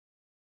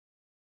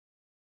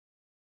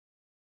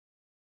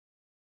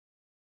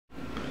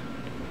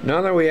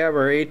Now that we have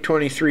our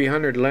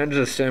A2300 lens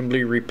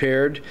assembly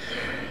repaired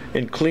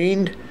and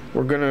cleaned,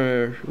 we're going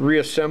to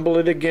reassemble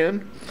it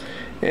again,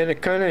 and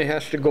it kind of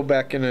has to go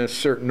back in a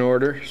certain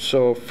order.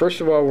 So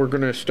first of all, we're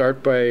going to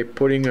start by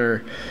putting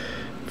our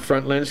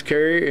front lens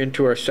carrier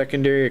into our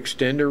secondary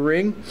extender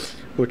ring,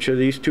 which are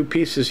these two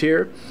pieces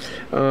here.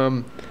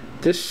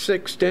 This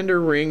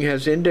extender ring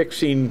has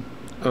indexing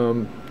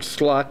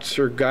slots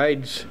or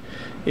guides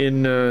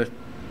in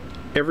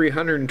every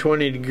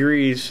 120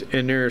 degrees,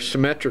 and they're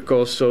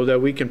symmetrical so that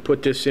we can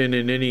put this in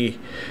any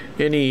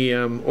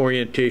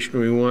orientation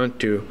we want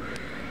to.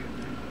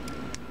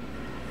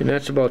 And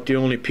that's about the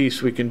only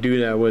piece we can do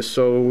that with.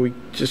 So we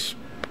just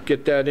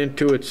get that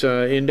into its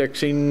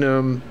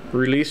indexing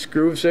release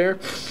grooves there,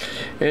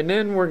 and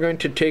then we're going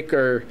to take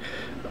our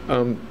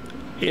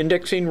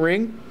indexing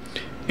ring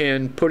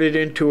and put it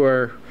into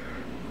our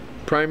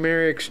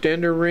primary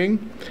extender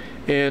ring.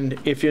 And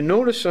if you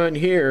notice on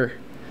here,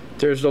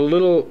 there's a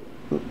little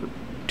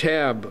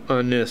tab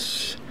on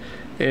this,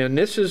 and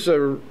this is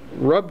a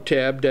rub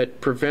tab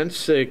that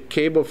prevents the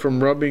cable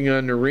from rubbing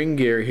on the ring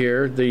gear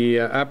here, the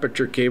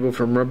aperture cable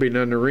from rubbing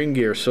on the ring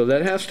gear. So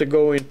that has to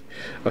go in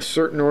a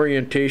certain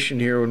orientation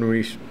here when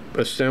we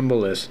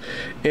assemble this,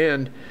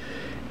 and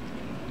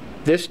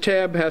this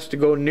tab has to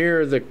go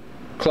near the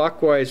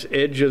clockwise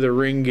edge of the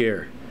ring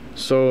gear.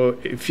 So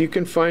if you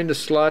can find the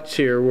slots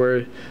here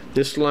where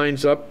this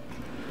lines up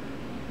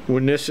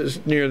when this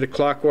is near the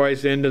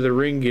clockwise end of the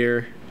ring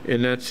gear,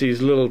 and that's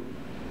these little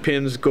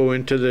pins go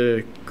into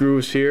the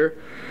grooves here,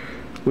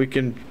 we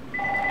can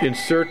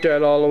insert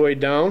that all the way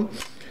down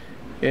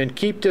and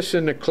keep this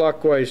in the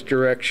clockwise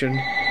direction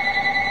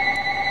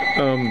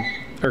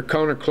or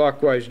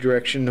counterclockwise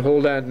direction.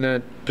 Hold that in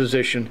that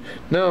position.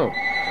 Now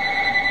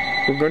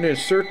we're going to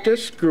insert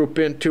this group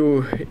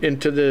into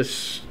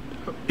this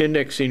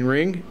indexing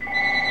ring,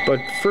 but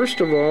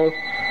first of all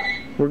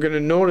we're going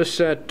to notice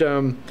that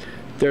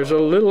there's a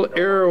little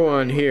arrow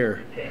on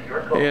here,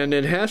 and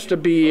it has to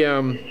be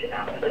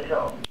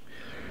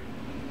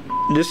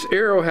this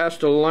arrow has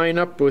to line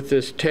up with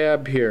this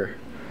tab here,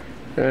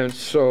 and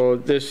so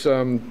this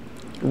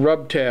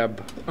rub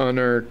tab on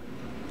our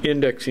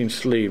indexing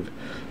sleeve.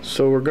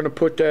 So we're going to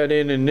put that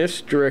in this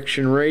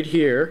direction right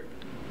here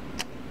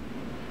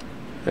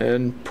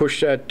and push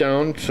that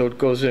down so it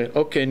goes in.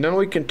 Okay, now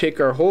we can take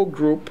our whole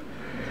group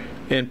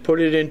and put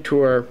it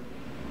into our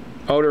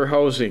outer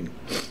housing,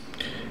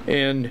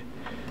 and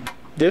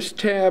this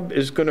tab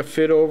is going to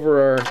fit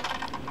over our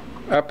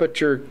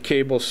aperture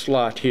cable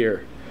slot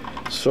here.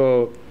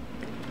 So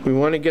we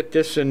want to get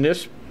this in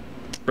this,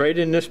 right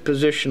in this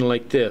position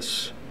like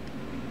this.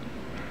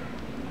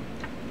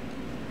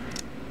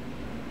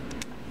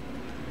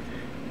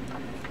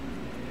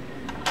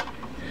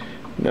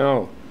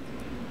 Now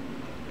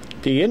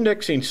the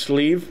indexing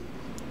sleeve,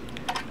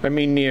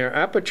 the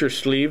aperture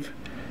sleeve,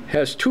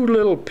 has two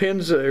little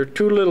pins or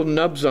two little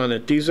nubs on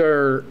it. These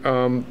are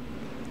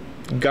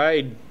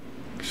guide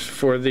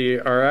for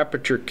our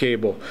aperture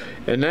cable,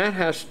 and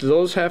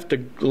those have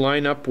to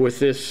line up with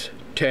this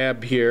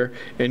tab here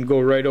and go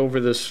right over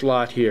the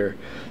slot here.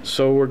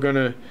 So we're going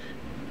to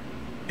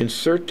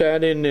insert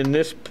that in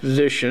this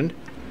position.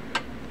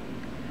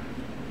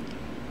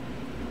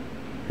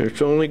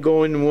 It's only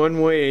going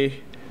one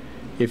way.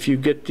 If you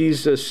get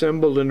these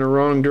assembled in the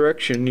wrong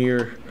direction,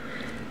 you're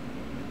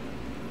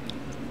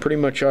pretty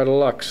much out of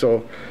luck.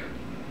 So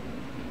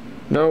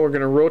now we're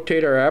going to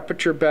rotate our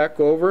aperture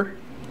back over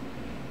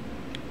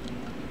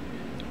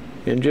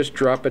and just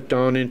drop it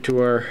down into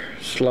our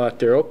slot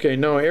there. Okay,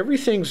 now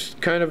everything's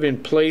kind of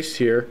in place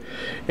here,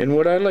 and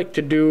what I like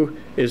to do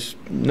is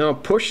now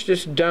push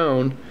this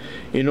down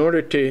in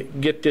order to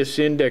get this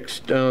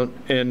index down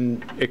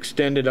and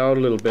extend it out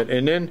a little bit,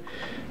 and then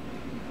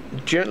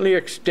gently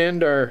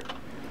extend our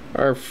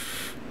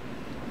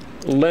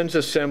lens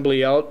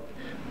assembly out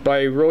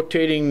by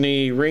rotating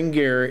the ring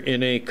gear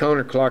in a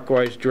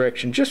counterclockwise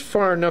direction, just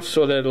far enough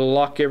so that it'll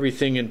lock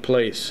everything in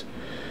place.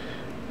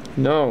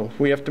 Now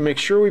we have to make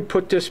sure we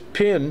put this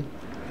pin,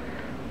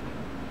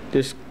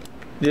 this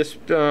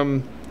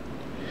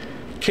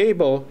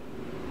cable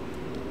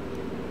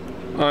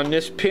on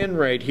this pin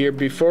right here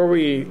before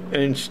we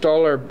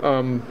install our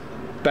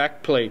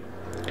back plate.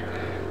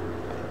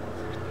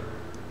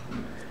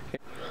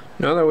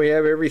 Now that we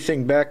have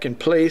everything back in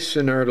place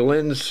and our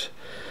lens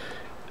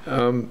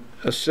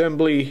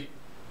assembly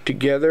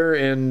together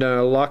and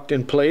locked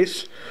in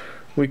place,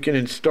 we can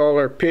install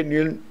our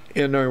pinion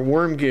and our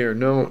worm gear.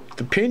 Now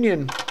the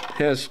pinion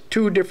has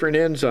two different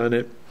ends on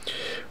it.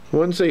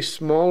 One's a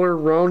smaller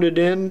rounded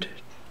end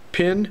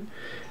pin,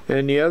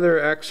 and the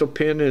other axle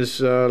pin is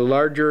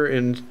larger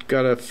and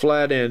got a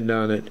flat end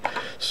on it.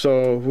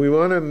 So we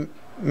want to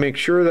make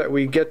sure that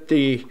we get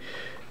the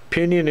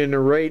pinion in the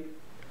right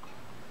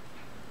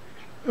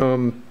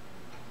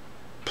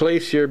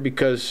place here,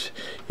 because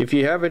if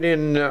you have it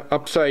in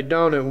upside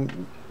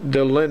down,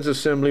 the lens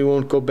assembly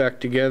won't go back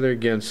together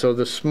again. So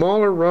the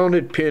smaller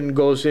rounded pin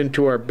goes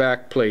into our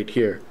back plate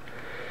here,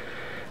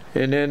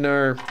 and then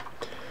our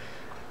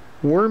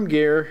worm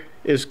gear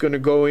is going to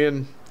go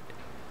in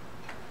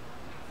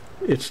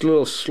its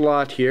little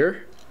slot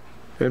here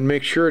and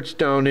make sure it's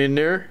down in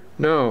there.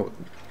 Now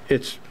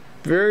it's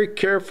very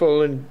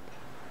careful and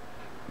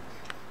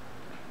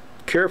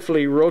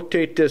carefully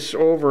rotate this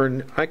over,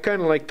 and I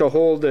kind of like to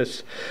hold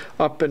this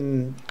up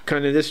in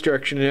kind of this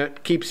direction.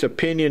 That keeps the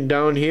pinion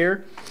down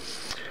here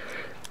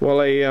while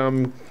I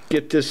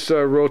get this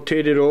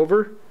rotated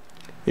over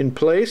in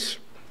place.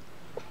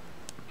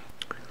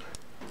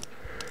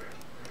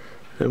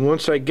 And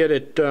once I get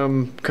it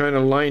kind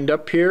of lined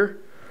up here,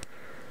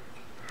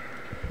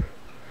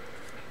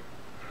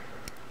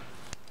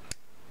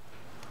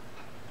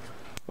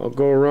 I'll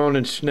go around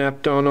and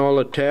snap down all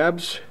the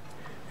tabs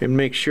and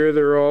make sure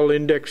they're all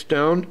indexed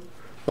down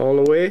all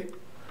the way.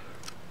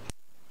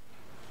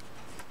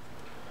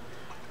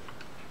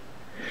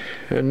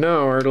 And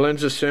now our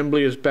lens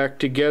assembly is back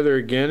together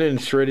again, and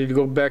it's ready to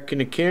go back in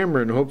the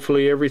camera, and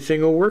hopefully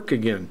everything will work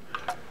again.